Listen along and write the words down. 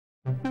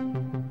Hello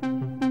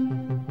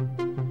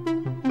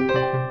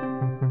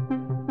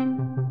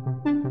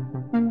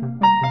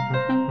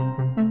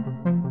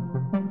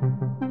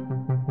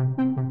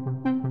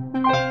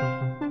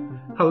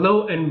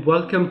and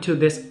welcome to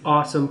this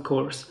awesome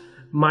course.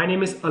 My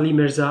name is Ali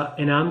Mirza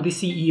and I'm the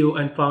CEO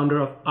and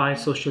founder of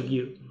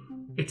iSocialU.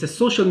 It's a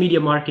social media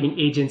marketing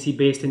agency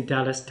based in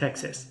Dallas,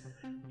 Texas.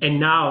 And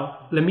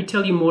now, let me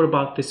tell you more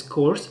about this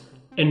course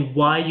and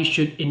why you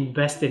should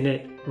invest in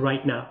it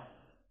right now.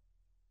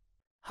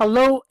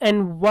 Hello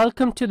and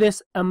welcome to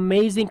this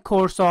amazing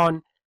course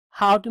on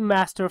how to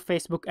master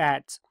Facebook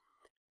ads.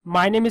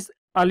 My name is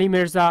Ali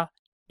Mirza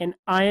and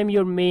I am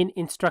your main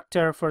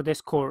instructor for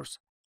this course.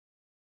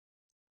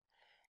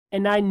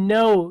 And I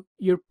know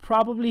you're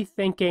probably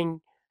thinking,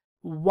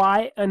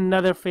 why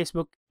another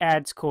Facebook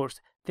ads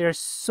course? There's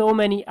so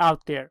many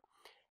out there.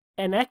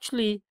 And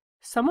actually,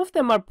 some of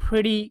them are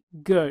pretty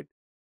good.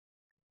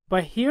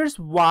 But here's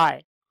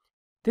why.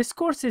 This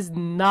course is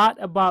not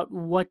about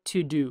what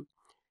to do.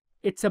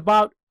 It's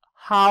about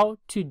how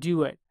to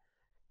do it.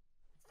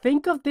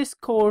 Think of this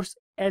course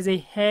as a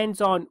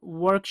hands-on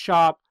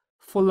workshop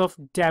full of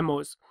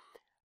demos.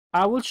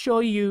 I will show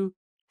you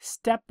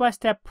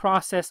step-by-step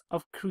process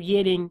of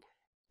creating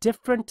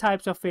different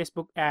types of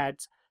Facebook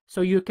ads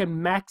so you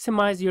can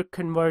maximize your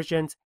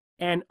conversions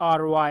and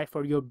ROI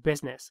for your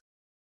business.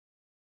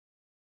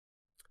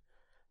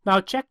 Now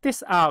check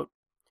this out.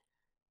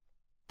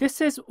 This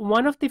is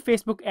one of the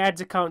Facebook ads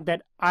account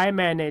that I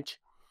manage,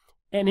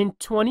 and in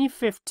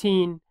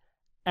 2015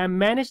 I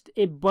managed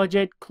a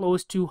budget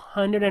close to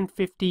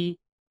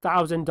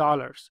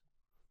 $150,000.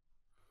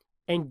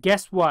 And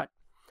guess what?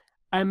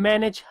 I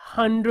manage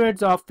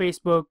hundreds of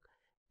Facebook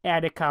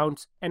ad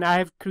accounts and I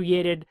have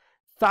created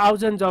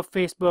thousands of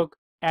Facebook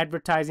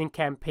advertising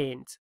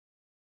campaigns.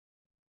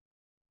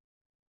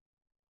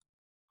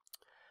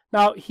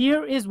 Now,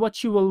 here is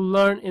what you will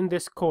learn in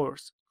this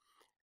course.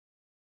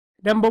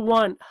 Number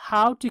one,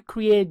 how to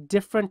create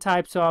different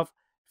types of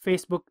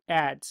Facebook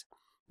ads.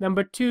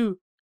 Number two,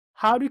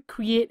 how to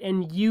create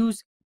and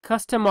use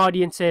custom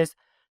audiences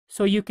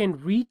so you can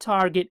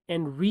retarget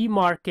and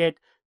remarket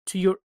to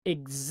your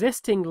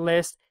existing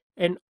list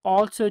and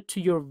also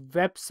to your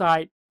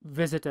website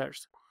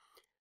visitors.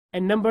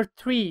 And number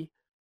three,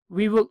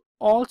 we will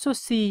also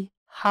see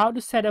how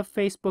to set up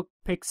Facebook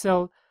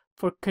Pixel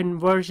for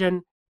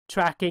conversion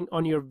tracking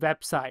on your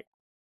website.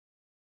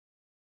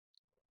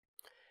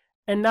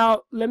 And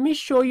now let me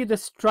show you the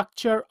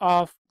structure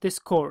of this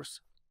course.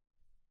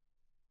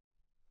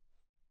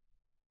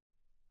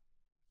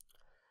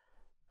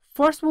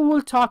 First, we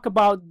will talk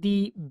about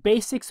the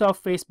basics of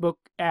Facebook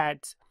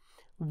ads.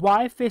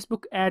 Why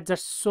Facebook ads are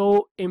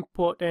so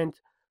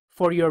important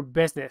for your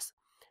business.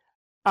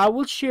 I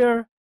will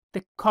share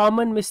the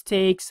common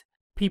mistakes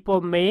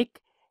people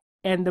make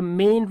and the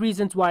main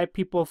reasons why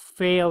people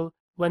fail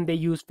when they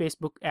use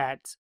Facebook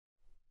ads.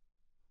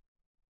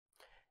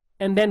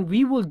 And then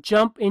we will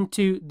jump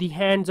into the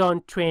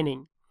hands-on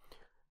training.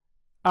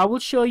 I will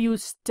show you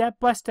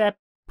step-by-step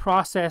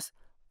process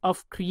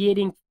of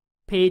creating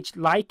page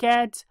like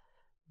ads,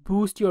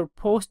 boost your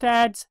post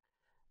ads,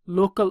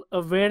 local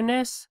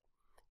awareness,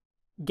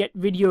 get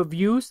video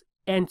views,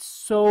 and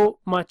so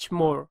much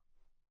more.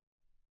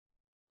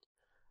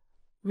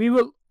 We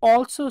will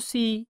also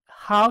see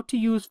how to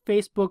use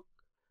Facebook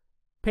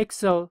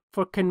Pixel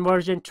for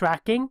conversion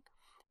tracking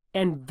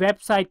and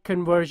website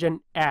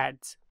conversion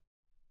ads.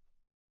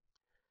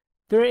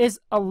 There is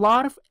a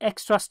lot of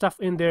extra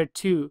stuff in there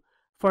too.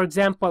 For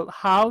example,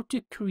 how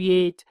to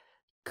create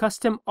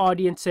custom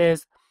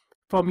audiences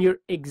from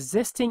your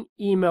existing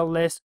email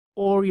list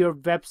or your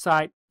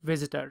website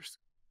visitors.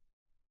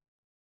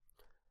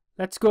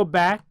 Let's go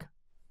back.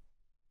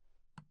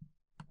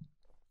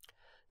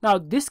 Now,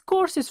 this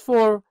course is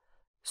for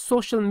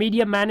social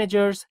media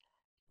managers,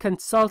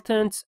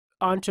 consultants,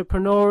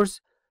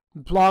 entrepreneurs,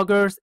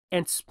 bloggers,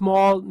 and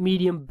small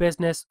medium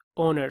business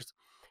owners.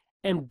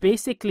 And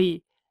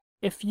basically,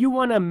 if you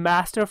want to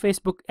master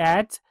Facebook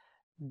ads,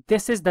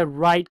 this is the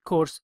right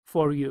course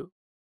for you.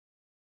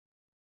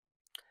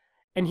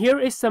 And here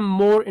is some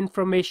more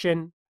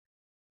information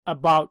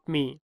about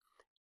me.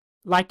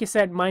 Like I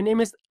said, my name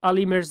is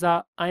Ali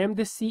Mirza. I am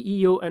the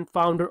CEO and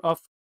founder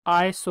of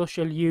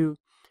iSocialU,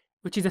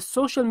 which is a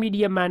social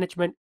media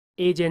management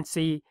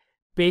agency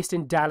based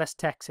in Dallas,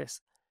 Texas.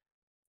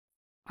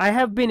 I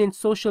have been in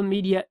social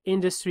media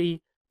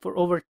industry for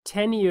over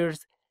 10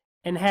 years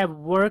and have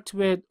worked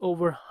with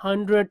over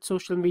 100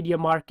 social media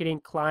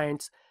marketing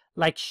clients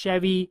like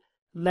Chevy,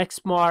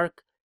 Lexmark,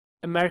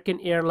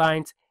 American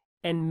Airlines,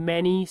 and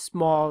many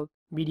small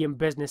medium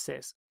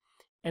businesses.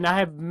 And I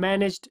have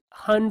managed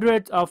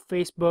hundreds of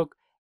Facebook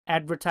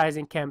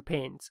advertising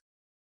campaigns.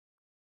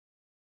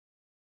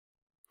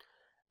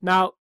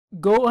 Now,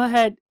 go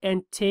ahead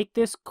and take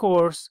this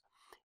course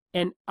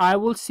and I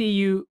will see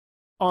you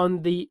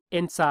on the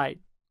inside.